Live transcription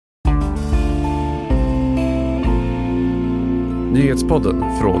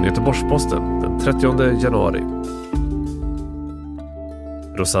Nyhetspodden från Göteborgs-Posten den 30 januari.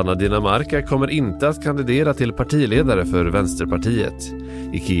 Rosanna Dinamarca kommer inte att kandidera till partiledare för Vänsterpartiet.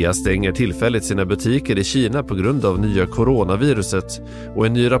 IKEA stänger tillfälligt sina butiker i Kina på grund av nya coronaviruset och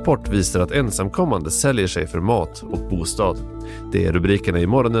en ny rapport visar att ensamkommande säljer sig för mat och bostad. Det är rubrikerna i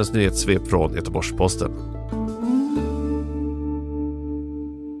morgonens nyhetssvep från Göteborgs-Posten.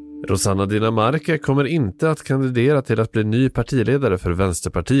 Rosanna Dinamarca kommer inte att kandidera till att bli ny partiledare för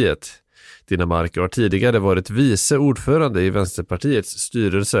Vänsterpartiet. Dinamarca har tidigare varit vice ordförande i Vänsterpartiets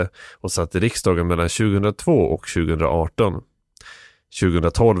styrelse och satt i riksdagen mellan 2002 och 2018.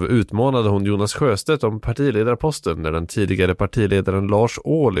 2012 utmanade hon Jonas Sjöstedt om partiledarposten när den tidigare partiledaren Lars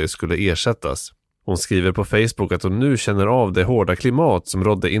Ohly skulle ersättas. Hon skriver på Facebook att hon nu känner av det hårda klimat som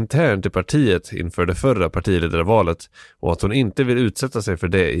rådde internt i partiet inför det förra partiledarvalet och att hon inte vill utsätta sig för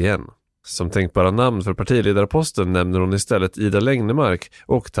det igen. Som tänkbara namn för partiledarposten nämner hon istället Ida Längnemark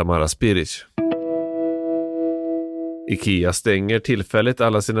och Tamara Spiric. IKEA stänger tillfälligt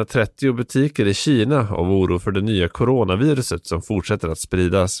alla sina 30 butiker i Kina av oro för det nya coronaviruset som fortsätter att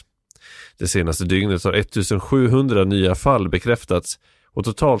spridas. Det senaste dygnet har 1700 nya fall bekräftats och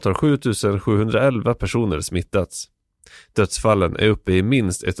totalt har 7711 personer smittats. Dödsfallen är uppe i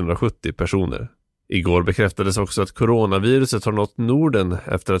minst 170 personer. Igår bekräftades också att coronaviruset har nått Norden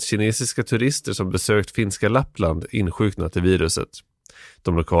efter att kinesiska turister som besökt finska Lappland insjuknat i viruset.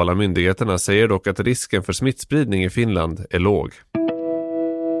 De lokala myndigheterna säger dock att risken för smittspridning i Finland är låg.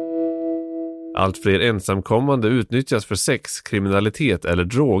 Allt fler ensamkommande utnyttjas för sex, kriminalitet eller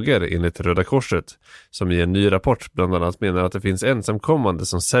droger enligt Röda Korset, som i en ny rapport bland annat menar att det finns ensamkommande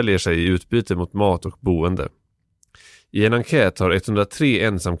som säljer sig i utbyte mot mat och boende. I en enkät har 103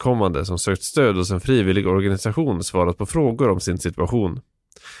 ensamkommande som sökt stöd hos en frivillig organisation svarat på frågor om sin situation.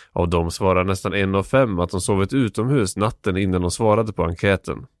 Av dem svarar nästan 1 av 5 att de sovit utomhus natten innan de svarade på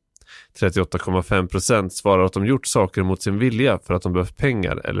enkäten. 38,5% svarar att de gjort saker mot sin vilja för att de behövt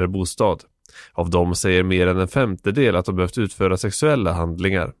pengar eller bostad. Av dem säger mer än en femtedel att de behövt utföra sexuella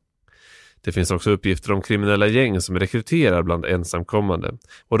handlingar. Det finns också uppgifter om kriminella gäng som rekryterar bland ensamkommande.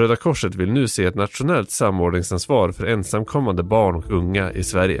 Och Röda Korset vill nu se ett nationellt samordningsansvar för ensamkommande barn och unga i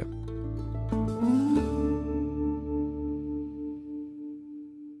Sverige.